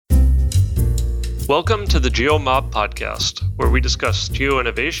Welcome to the GeoMob podcast, where we discuss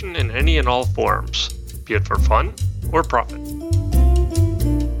geo-innovation in any and all forms, be it for fun or profit.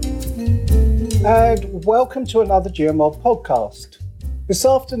 And welcome to another GeoMob podcast. This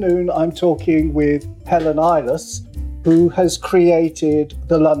afternoon, I'm talking with Helen Eilers, who has created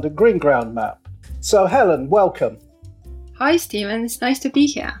the London Green Ground Map. So Helen, welcome. Hi, Stephen. It's nice to be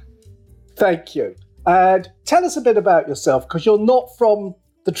here. Thank you. And tell us a bit about yourself, because you're not from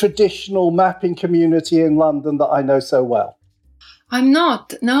the traditional mapping community in London that I know so well. I'm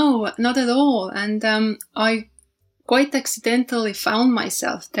not. No, not at all. And I quite accidentally found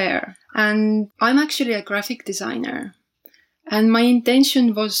myself there. And I'm actually a graphic designer. And my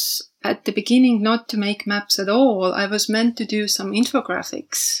intention was at the beginning not to make maps at all. I was meant to do some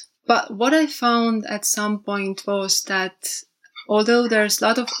infographics. But what I found at some point was that although there's a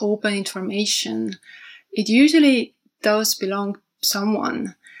lot of open information, it usually does belong to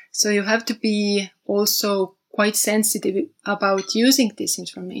someone. So you have to be also quite sensitive about using this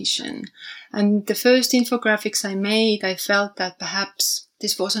information. And the first infographics I made, I felt that perhaps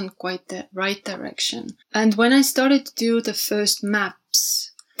this wasn't quite the right direction. And when I started to do the first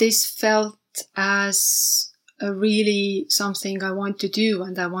maps, this felt as really something I want to do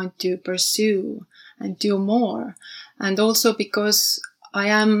and I want to pursue and do more. And also because I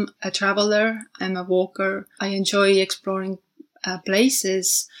am a traveler, I'm a walker, I enjoy exploring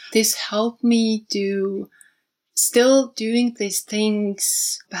places. This helped me to still doing these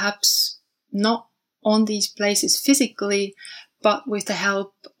things, perhaps not on these places physically, but with the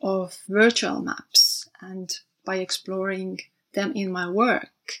help of virtual maps and by exploring them in my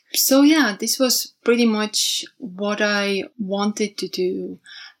work. So yeah, this was pretty much what I wanted to do.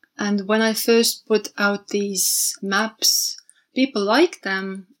 And when I first put out these maps, people liked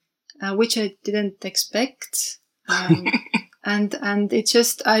them, which I didn't expect. And it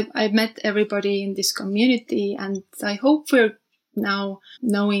just, I met everybody in this community, and I hope we're now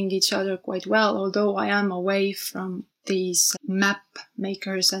knowing each other quite well, although I am away from these map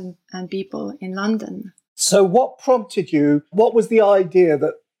makers and people in London. So what prompted you? What was the idea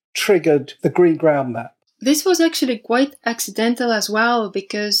that triggered the Green Ground Map? This was actually quite accidental as well,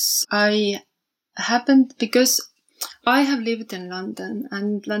 because I have lived in London,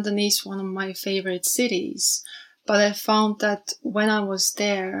 and London is one of my favorite cities. But I found that when I was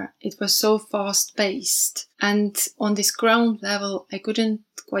there, it was so fast-paced. And on this ground level, I couldn't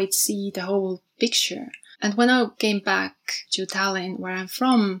quite see the whole picture. And when I came back to Tallinn, where I'm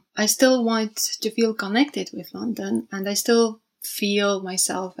from, I still wanted to feel connected with London, and I still feel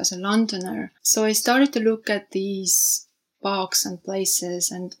myself as a Londoner. So I started to look at these parks and places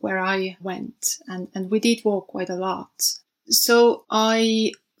and where I went. And we did walk quite a lot. So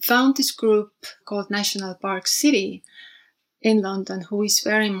I found this group called National Park City in London, who is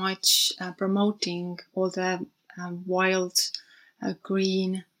very much promoting all the wild,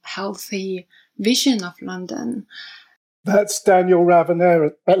 green, healthy vision of London. That's Daniel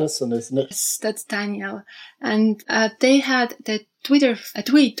Ravenna-Ellison, isn't it? Yes, that's Daniel. And they had a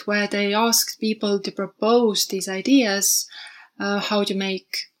tweet where they asked people to propose these ideas, how to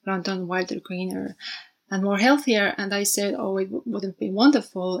make London wilder, greener, and more healthier. And I said, it wouldn't be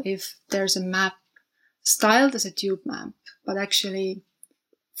wonderful if there's a map styled as a tube map, but actually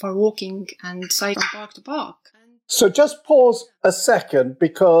for walking and cycling park to park. So just pause a second,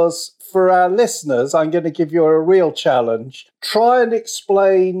 because for our listeners, I'm going to give you a real challenge. Try and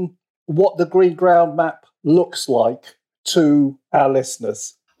explain what the Green Ground Map looks like to our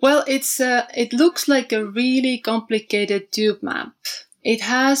listeners. Well, it looks like a really complicated tube map. It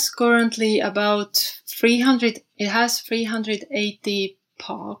has currently about 380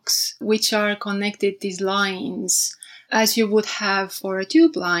 parks, which are connected, these lines, as you would have for a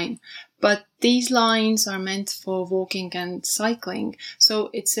tube line. But these lines are meant for walking and cycling. So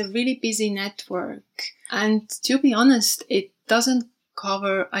it's a really busy network. And to be honest, it doesn't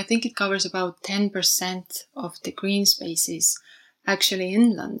cover, I think it covers about 10% of the green spaces actually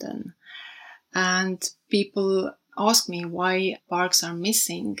in London. And people ask me why parks are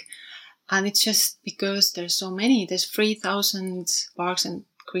missing. And it's just because there's so many. There's 3,000 parks and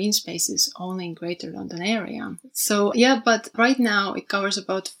green spaces only in Greater London area. So yeah, but right now it covers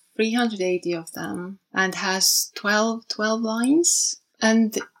about 380 of them and has 12 lines.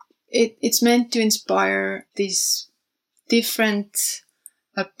 And it's meant to inspire this different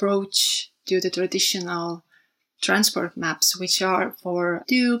approach to the traditional transport maps, which are for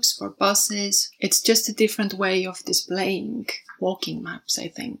tubes, for buses. It's just a different way of displaying walking maps, I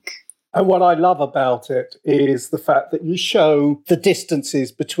think. And what I love about it is the fact that you show the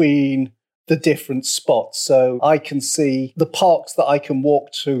distances between the different spots. So I can see the parks that I can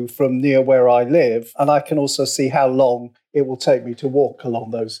walk to from near where I live, and I can also see how long it will take me to walk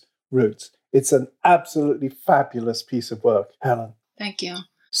along those routes. It's an absolutely fabulous piece of work, Helen. Thank you.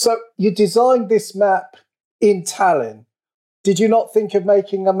 So you designed this map in Tallinn. Did you not think of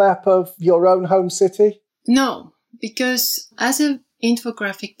making a map of your own home city? No, because as an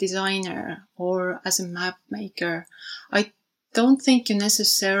infographic designer or as a map maker, I don't think you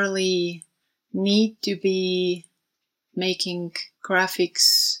necessarily need to be making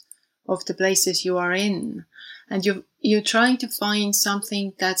graphics of the places you are in. And you're trying to find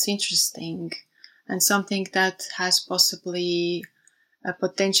something that's interesting and something that has possibly a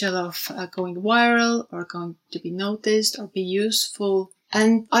potential of going viral or going to be noticed or be useful.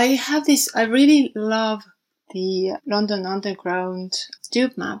 And I really love the London Underground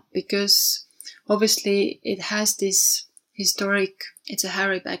tube map because obviously it has this historic, it's a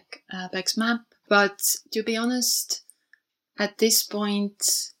Harry Beck's map. But to be honest, at this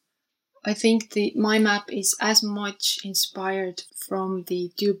point, I think my map is as much inspired from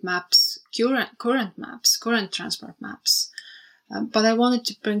the tube maps, current transport maps. But I wanted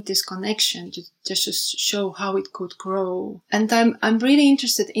to bring this connection to just show how it could grow. And I'm really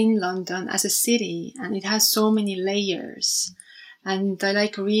interested in London as a city, and it has so many layers. And I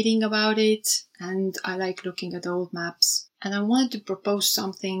like reading about it, and I like looking at old maps. And I wanted to propose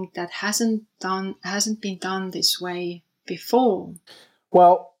something that hasn't been done this way before.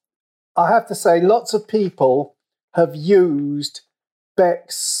 Well, I have to say, lots of people have used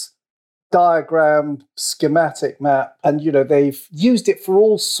Beck's diagram schematic map, and they've used it for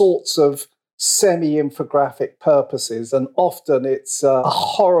all sorts of semi-infographic purposes, and often it's a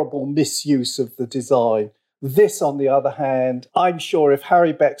horrible misuse of the design. This, on the other hand, I'm sure if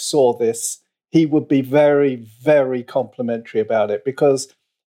Harry Beck saw this, he would be very, very complimentary about it, because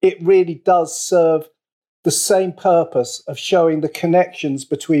it really does serve the same purpose of showing the connections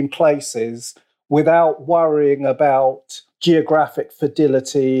between places without worrying about geographic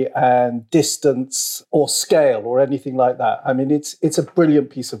fidelity and distance or scale or anything like that. I mean, it's a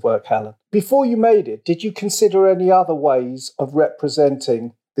brilliant piece of work, Helen. Before you made it, did you consider any other ways of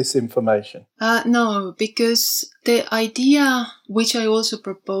representing this information? No, because the idea which I also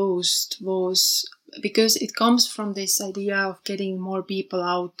proposed was because it comes from this idea of getting more people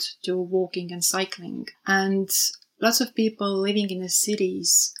out to walking and cycling. And lots of people living in the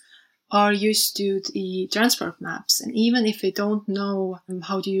cities are used to the transport maps. And even if they don't know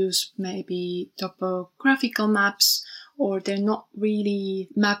how to use maybe topographical maps, or they're not really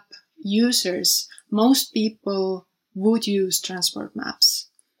map users, most people would use transport maps.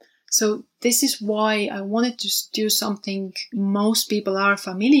 So this is why I wanted to do something most people are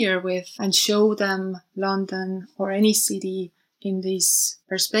familiar with and show them London or any city in this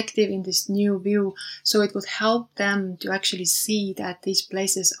perspective, in this new view. So it would help them to actually see that these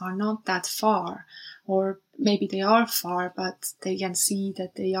places are not that far, or maybe they are far, but they can see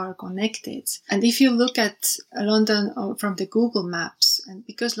that they are connected. And if you look at London from the Google Maps, and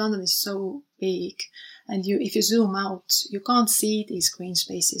because London is so big, and if you zoom out, you can't see these green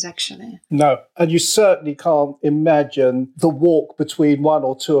spaces actually. No, and you certainly can't imagine the walk between one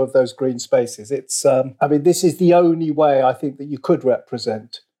or two of those green spaces. It's, this is the only way I think that you could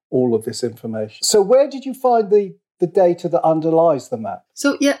represent all of this information. So where did you find the data that underlies the map?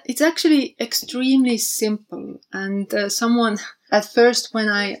 So yeah, it's actually extremely simple. And someone, at first when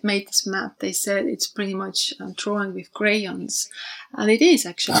I made this map, they said it's pretty much drawing with crayons. And it is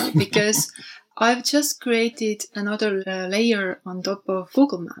actually, because I've just created another layer on top of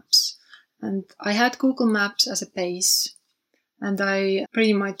Google Maps. And I had Google Maps as a base, and I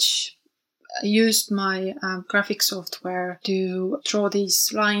pretty much used my graphic software to draw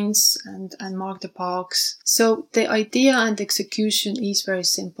these lines and mark the parks. So the idea and execution is very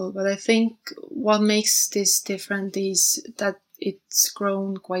simple, but I think what makes this different is that it's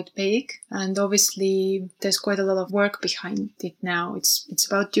grown quite big, and obviously there's quite a lot of work behind it now. It's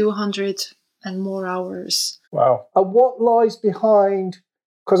about 200 and more hours. Wow. And what lies behind,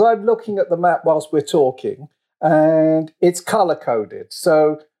 because I'm looking at the map whilst we're talking, and it's color-coded.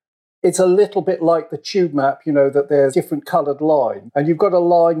 So it's a little bit like the tube map, that there's different coloured line. And you've got a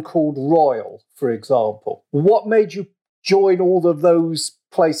line called Royal, for example. What made you join all of those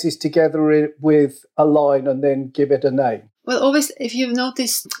places together with a line and then give it a name? Well, obviously, if you've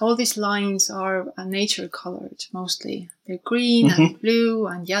noticed, all these lines are nature colored mostly. They're green and blue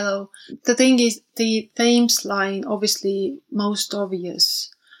and yellow. The thing is, the Thames line, obviously, most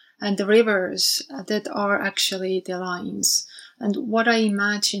obvious. And the rivers that are actually the lines. And what I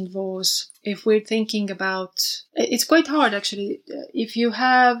imagined was, if we're thinking about, it's quite hard actually, if you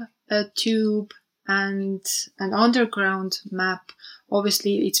have a tube and an underground map,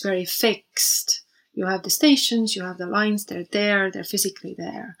 obviously it's very fixed. You have the stations, you have the lines, they're there, they're physically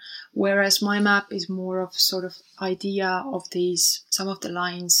there. Whereas my map is more of sort of idea of these, some of the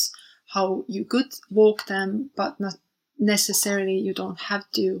lines, how you could walk them, but not necessarily you don't have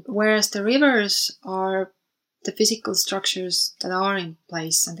to. Whereas the rivers are the physical structures that are in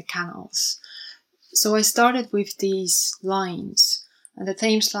place and the canals. So I started with these lines. And the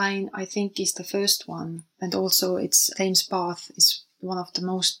Thames line, I think, is the first one. And also its Thames path is one of the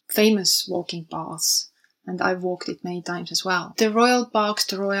most famous walking paths, and I've walked it many times as well. The Royal Parks,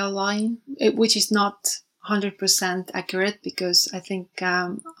 the Royal Line, which is not 100% accurate because I think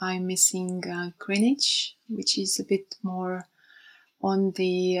I'm missing Greenwich, which is a bit more on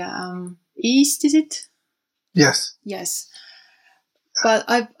the east, is it? Yes. Yes. But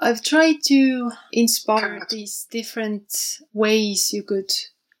I've tried to inspire these different ways you could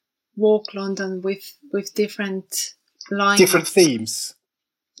walk London with different lines. Different themes.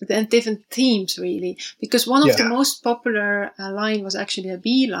 And different themes, really. Because one of the most popular line was actually a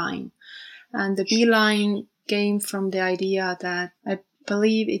bee line. And the bee line came from the idea that I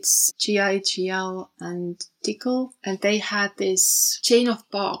believe it's GIGL and Tickle. And they had this chain of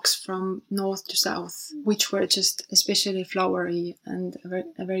parks from north to south, which were just especially flowery and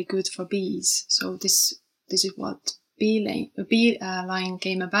very good for bees. So this is what bee line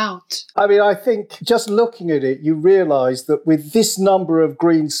came about. I mean, I think just looking at it, you realise that with this number of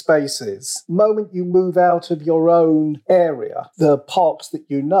green spaces, the moment you move out of your own area, the parks that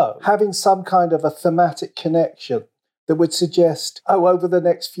you know, having some kind of a thematic connection that would suggest, over the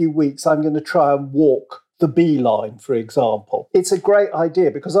next few weeks, I'm going to try and walk the bee line, for example. It's a great idea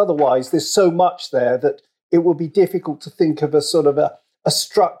because otherwise there's so much there that it will be difficult to think of a sort of a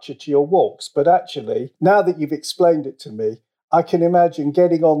structure to your walks. But actually, now that you've explained it to me, I can imagine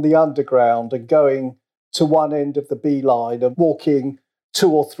getting on the underground and going to one end of the bee line and walking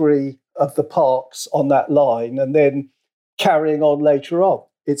 2 or 3 of the parks on that line and then carrying on later on.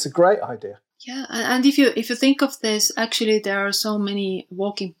 It's a great idea. Yeah, and if you think of this, actually there are so many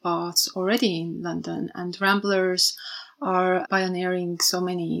walking paths already in London, and Ramblers are pioneering so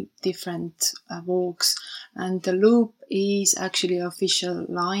many different walks, and the Loop is actually an official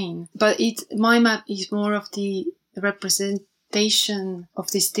line. But my map is more of the representation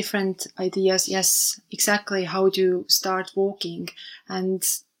of these different ideas. Yes, exactly how to start walking. And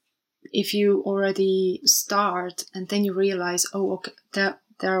if you already start and then you realize, okay,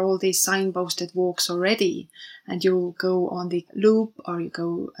 there are all these signposted walks already, and you go on the Loop or you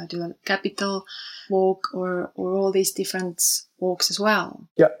go to the Capital Walk or all these different walks as well.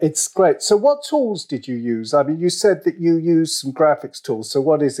 Yeah, it's great. So what tools did you use? I mean, you said that you used some graphics tools. So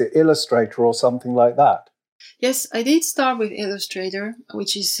what is it, Illustrator or something like that? Yes, I did start with Illustrator,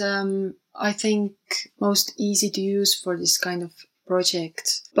 which is, I think, most easy to use for this kind of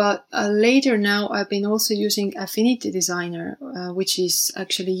project. But later now I've been also using Affinity Designer, which is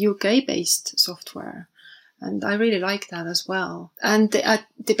actually UK-based software. And I really like that as well. And at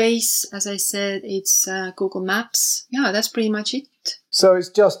the base, as I said, it's Google Maps. Yeah, that's pretty much it. So it's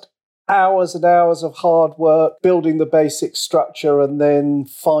just hours and hours of hard work, building the basic structure and then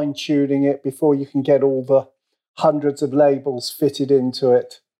fine-tuning it before you can get all the hundreds of labels fitted into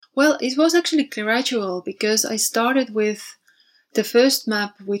it. Well, it was actually gradual because I started with the first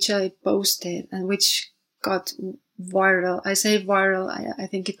map which I posted and which got viral. I say viral, I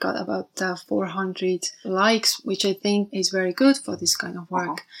think it got about 400 likes, which I think is very good for this kind of work.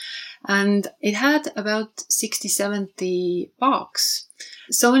 Uh-huh. And it had about 60-70 parks.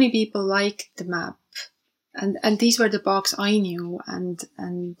 So many people liked the map. And these were the parks I knew and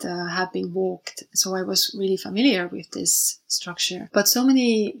have been walked. So I was really familiar with this structure. But so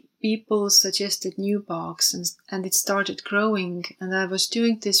many people suggested new parks and it started growing. And I was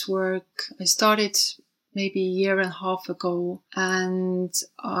doing this work. I started maybe a year and a half ago, and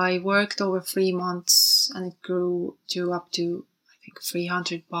I worked over 3 months and it grew to up to, I think,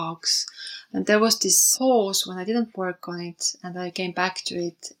 300 parks. And there was this pause when I didn't work on it, and I came back to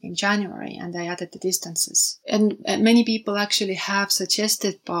it in January and I added the distances. And many people actually have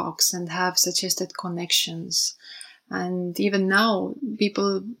suggested parks and have suggested connections. And even now,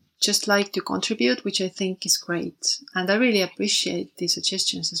 people just like to contribute, which I think is great. And I really appreciate the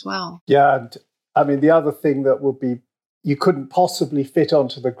suggestions as well. Yeah, and I mean, the other thing that would be, you couldn't possibly fit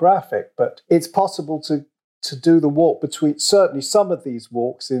onto the graphic, but it's possible to do the walk between, certainly some of these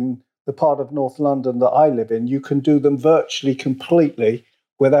walks in the part of North London that I live in, you can do them virtually completely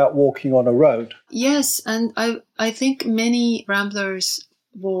without walking on a road. Yes, and I think many ramblers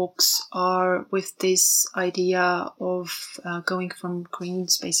walks are with this idea of going from green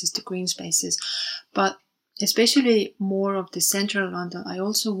spaces to green spaces. But especially more of the central London, I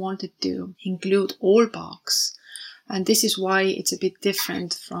also wanted to include all parks. And this is why it's a bit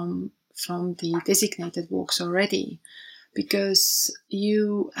different from the designated walks already, because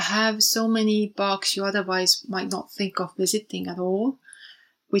you have so many parks you otherwise might not think of visiting at all,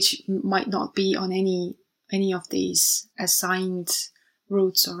 which might not be on any of these assigned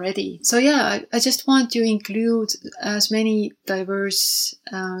routes already. So yeah, I just want to include as many diverse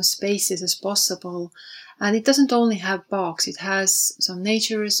spaces as possible. And it doesn't only have parks, it has some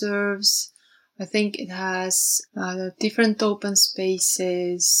nature reserves. I think it has different open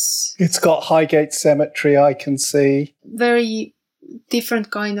spaces. It's got Highgate Cemetery, I can see. Very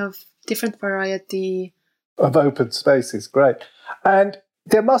different variety of open spaces. Great. And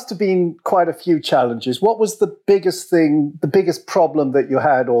there must have been quite a few challenges. What was the biggest problem that you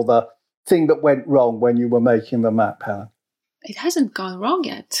had, or the thing that went wrong when you were making the map, Helen? It hasn't gone wrong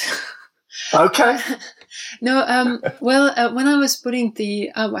yet. Okay. No, when I was putting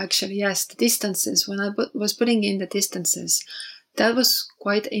the distances, when I was putting in the distances, that was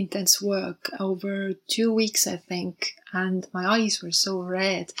quite intense work over 2 weeks, I think, and my eyes were so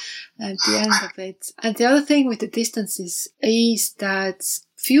red at the end of it. And the other thing with the distances is that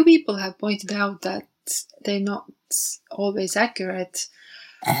few people have pointed out that they're not always accurate,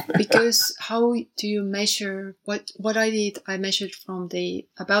 because how do you measure what I did? I measured from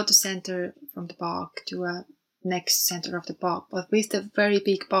about the center from the park to a next center of the park, but with the very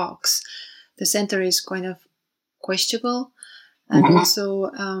big parks, the center is kind of questionable. And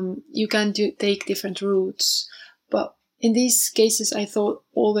also, you can take different routes. But in these cases, I thought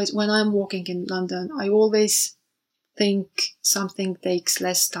always, when I'm walking in London, I always think something takes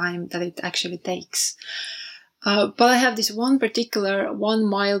less time than it actually takes. But I have this one particular 1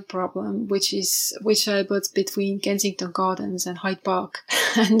 mile problem, which I put between Kensington Gardens and Hyde Park,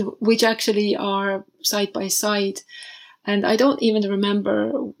 and which actually are side by side. And I don't even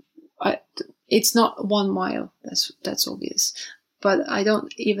remember. It's not 1 mile. That's obvious. But I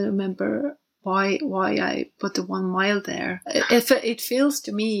don't even remember why I put the 1 mile there. It feels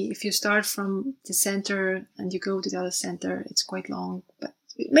to me, if you start from the center and you go to the other center, it's quite long. But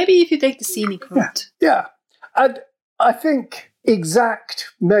maybe if you take the scenic route. Yeah. And I think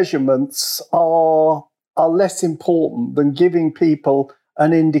exact measurements are less important than giving people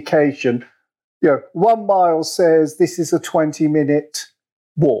an indication. 1 mile says this is a 20-minute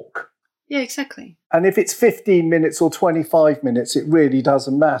walk. Yeah, exactly. And if it's 15 minutes or 25 minutes, it really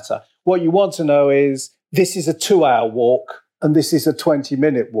doesn't matter. What you want to know is this is a 2-hour walk and this is a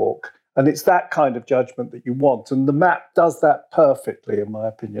 20-minute walk. And it's that kind of judgment that you want. And the map does that perfectly, in my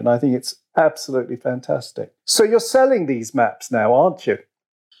opinion. I think it's absolutely fantastic. So you're selling these maps now, aren't you?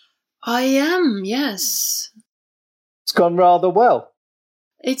 I am, yes. It's gone rather well.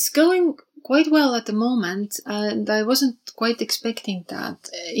 It's going quite well at the moment, and I wasn't quite expecting that.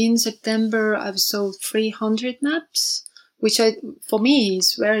 In September, I've sold 300 maps, which for me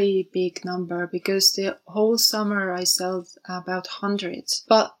is very big number, because the whole summer I sold about 100.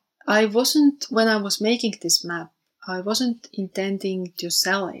 But when I was making this map, I wasn't intending to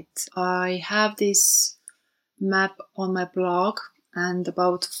sell it. I have this map on my blog, and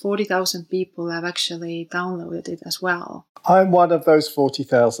about 40,000 people have actually downloaded it as well. I'm one of those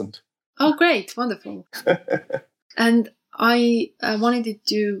 40,000. Oh, great. Wonderful. And I wanted it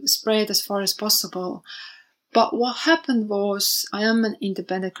to spread as far as possible. But what happened was, I am an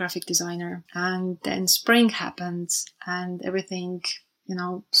independent graphic designer, and then spring happened and everything,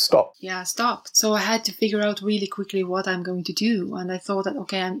 stopped. Yeah, stopped. So I had to figure out really quickly what I'm going to do. And I thought that,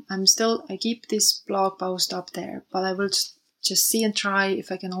 okay, I keep this blog post up there, but I will just see and try if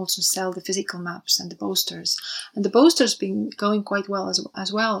I can also sell the physical maps and the posters. And the posters been going quite well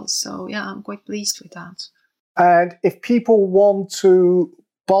as well. So yeah, I'm quite pleased with that. And if people want to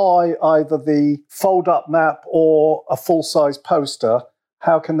buy either the fold-up map or a full-size poster,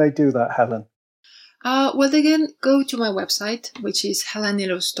 how can they do that, Helen? Well, they can go to my website, which is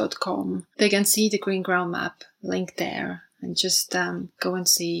helenilus.com. They can see the Green Ground map link there, and just go and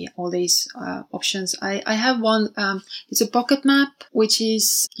see all these options. I have one, it's a pocket map, which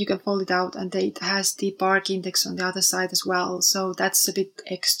is, you can fold it out, and it has the park index on the other side as well. So that's a bit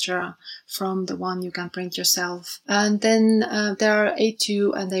extra from the one you can print yourself. And then there are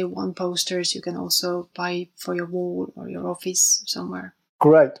A2 and A1 posters you can also buy for your wall or your office somewhere.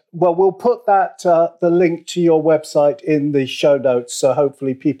 Great. Well, we'll put that the link to your website in the show notes, so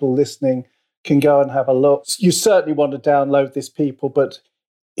hopefully people listening can go and have a look. You certainly want to download this, people, but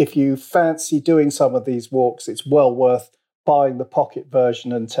if you fancy doing some of these walks, it's well worth buying the pocket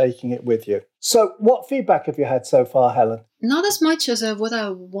version and taking it with you. So what feedback have you had so far, Helen? Not as much as what I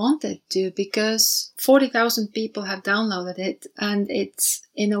wanted to, because 40,000 people have downloaded it, and it's,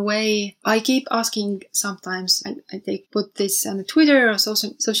 in a way, I keep asking sometimes, they put this on Twitter or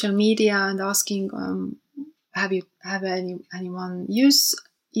social media and asking, have anyone used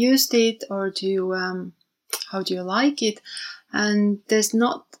it, or how do you like it? And there's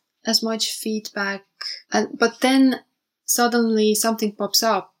not as much feedback, but then suddenly something pops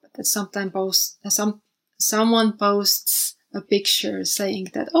up that someone posts a picture saying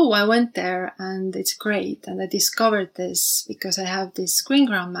that, oh, I went there and it's great, and I discovered this because I have this green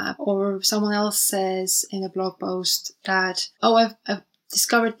ground map. Or someone else says in a blog post that, oh, I've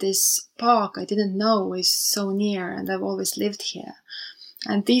discovered this park I didn't know is so near, and I've always lived here.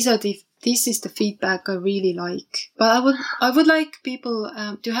 And this is the feedback I really like. But I would like people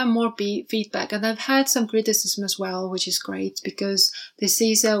to have more feedback. And I've had some criticism as well, which is great, because this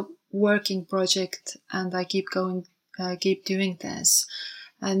is a working project and I keep doing this.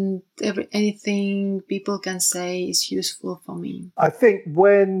 And anything people can say is useful for me. I think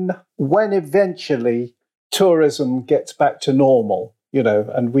when eventually tourism gets back to normal,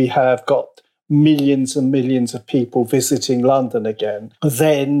 and we have got millions and millions of people visiting London again,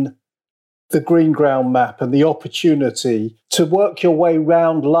 then the Green Ground Map and the opportunity to work your way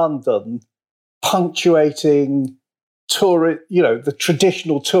around London, punctuating the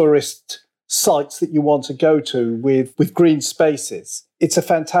traditional tourist sites that you want to go to with green spaces. It's a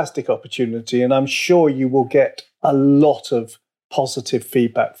fantastic opportunity, and I'm sure you will get a lot of positive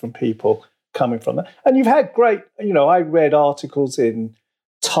feedback from people coming from that. And you've had great, I read articles in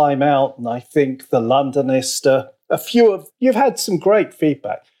Time Out, and I think The Londonist, you've had some great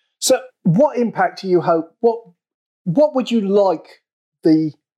feedback. So what impact do you hope, what would you like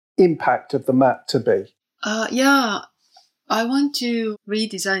the impact of the map to be? I want to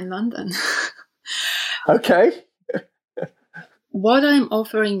redesign London. Okay. What I'm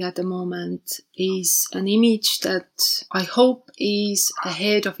offering at the moment is an image that I hope is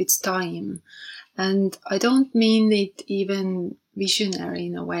ahead of its time. And I don't mean it even visionary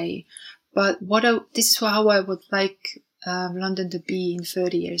in a way, but this is how I would like London to be in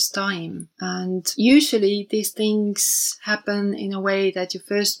 30 years' time. And usually these things happen in a way that you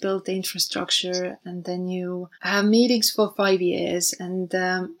first build the infrastructure, and then you have meetings for 5 years, and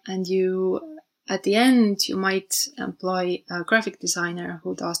you, at the end, you might employ a graphic designer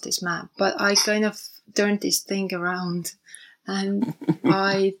who does this map. But I kind of turned this thing around, and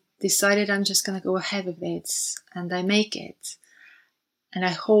I decided I'm just going to go ahead with it, and I make it. And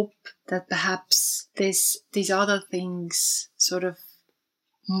I hope that perhaps these other things sort of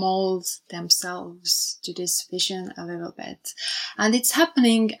mold themselves to this vision a little bit. And it's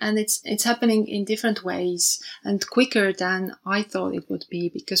happening, and it's happening in different ways and quicker than I thought it would be,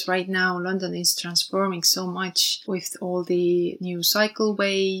 because right now London is transforming so much with all the new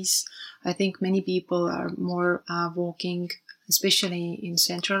cycleways. I think many people are more walking, especially in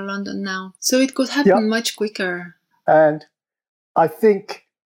central London now. So it could happen much quicker. And I think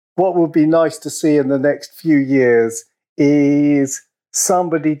what would be nice to see in the next few years is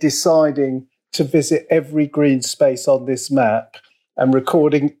somebody deciding to visit every green space on this map and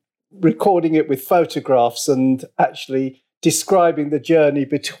recording it with photographs and actually describing the journey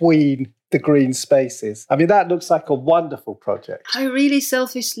between the green spaces. I mean, that looks like a wonderful project. I really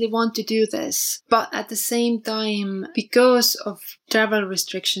selfishly want to do this, but at the same time, because of travel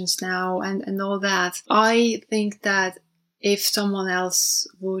restrictions now and all that, I think that if someone else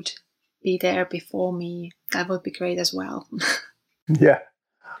would be there before me, that would be great as well. Yeah,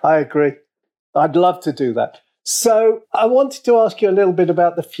 I agree. I'd love to do that. So I wanted to ask you a little bit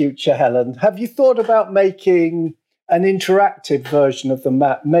about the future, Helen. Have you thought about making an interactive version of the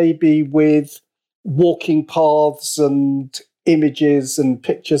map, maybe with walking paths and images and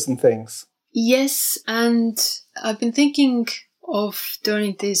pictures and things? Yes, and I've been thinking of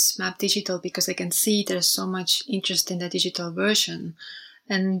turning this map digital because I can see there's so much interest in the digital version.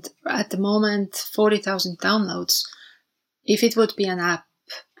 And at the moment, 40,000 downloads. If it would be an app,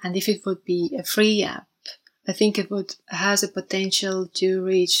 and if it would be a free app, I think it has a potential to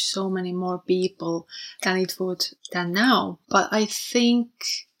reach so many more people than now. But I think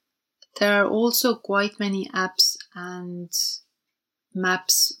there are also quite many apps and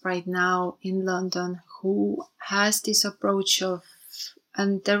maps right now in London who has this approach of,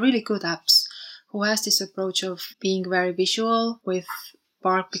 and they're really good apps, who has this approach of being very visual with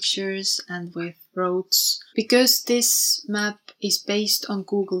park pictures and with roads. Because this map is based on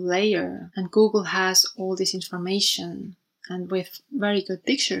Google Layer, and Google has all this information and with very good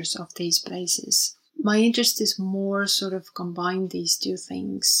pictures of these places. my interest is more sort of combine these two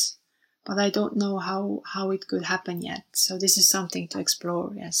things, but I don't know how it could happen yet. So this is something to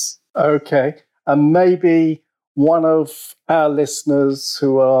explore, yes. Okay. And maybe one of our listeners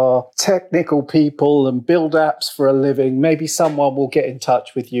who are technical people and build apps for a living, maybe someone will get in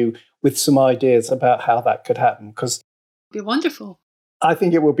touch with you with some ideas about how that could happen, because it'd be wonderful. I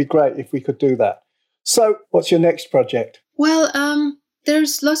think it would be great if we could do that. So what's your next project? Well,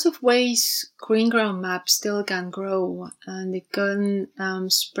 there's lots of ways Green Ground Map still can grow, and it can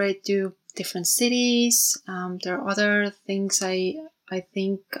spread to different cities. There are other things I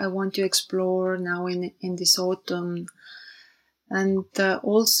think I want to explore now in this autumn. And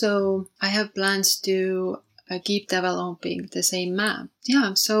also I have plans to keep developing the same map.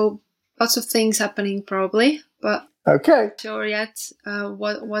 Yeah, so lots of things happening probably, but okay, not sure yet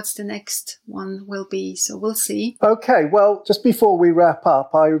what's the next one will be. So we'll see. Okay, well, just before we wrap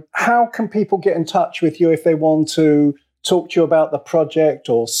up, how can people get in touch with you if they want to talk to you about the project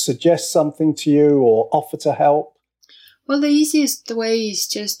or suggest something to you or offer to help? Well, the easiest way is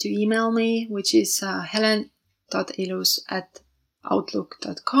just to email me, which is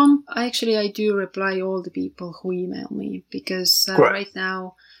helen.ilus@outlook.com. I do reply all the people who email me, because right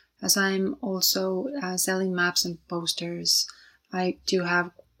now, as I'm also selling maps and posters, I do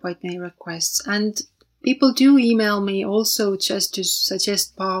have quite many requests. And people do email me also just to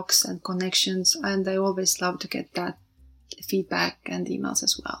suggest parks and connections, and I always love to get that feedback and emails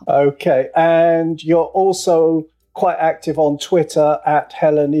as well. Okay, and you're also quite active on Twitter at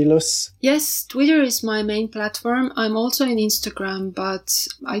Helen Ilus. Yes, Twitter is my main platform. I'm also on Instagram, but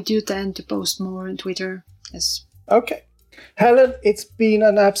I do tend to post more on Twitter. Yes. Okay. Helen, it's been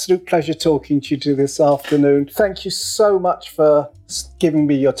an absolute pleasure talking to you this afternoon. Thank you so much for giving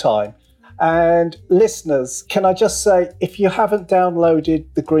me your time. And listeners, can I just say, if you haven't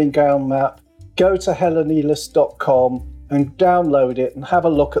downloaded the Green Ground Map, go to helenilus.com and download it and have a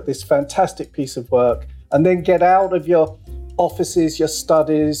look at this fantastic piece of work. And then get out of your offices, your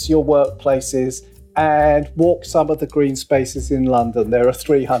studies, your workplaces, and walk some of the green spaces in London. There are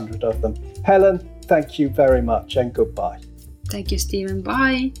 300 of them. Helen, thank you very much and goodbye. Thank you, Stephen.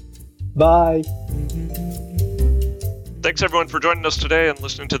 Bye. Bye. Thanks, everyone, for joining us today and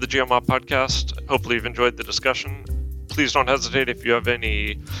listening to the GeoMob podcast. Hopefully you've enjoyed the discussion. Please don't hesitate if you have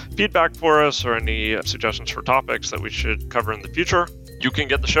any feedback for us or any suggestions for topics that we should cover in the future. You can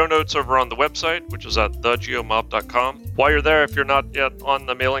get the show notes over on the website, which is at thegeomob.com. While you're there, if you're not yet on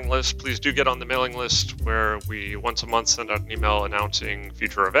the mailing list, please do get on the mailing list, where we once a month send out an email announcing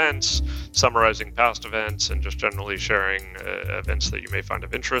future events, summarizing past events, and just generally sharing events that you may find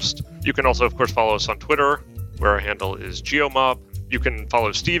of interest. You can also, of course, follow us on Twitter, where our handle is geomob. You can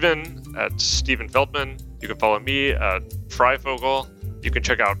follow Stephen at Stephen Feldman. You can follow me at Freifogel. You can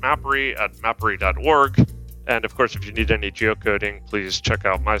check out Mappery at mappery.org. And of course, if you need any geocoding, please check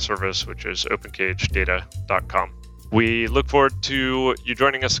out my service, which is opencagedata.com. We look forward to you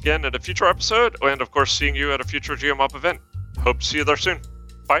joining us again at a future episode, and of course, seeing you at a future GeoMob event. Hope to see you there soon.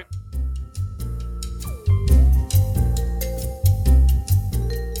 Bye.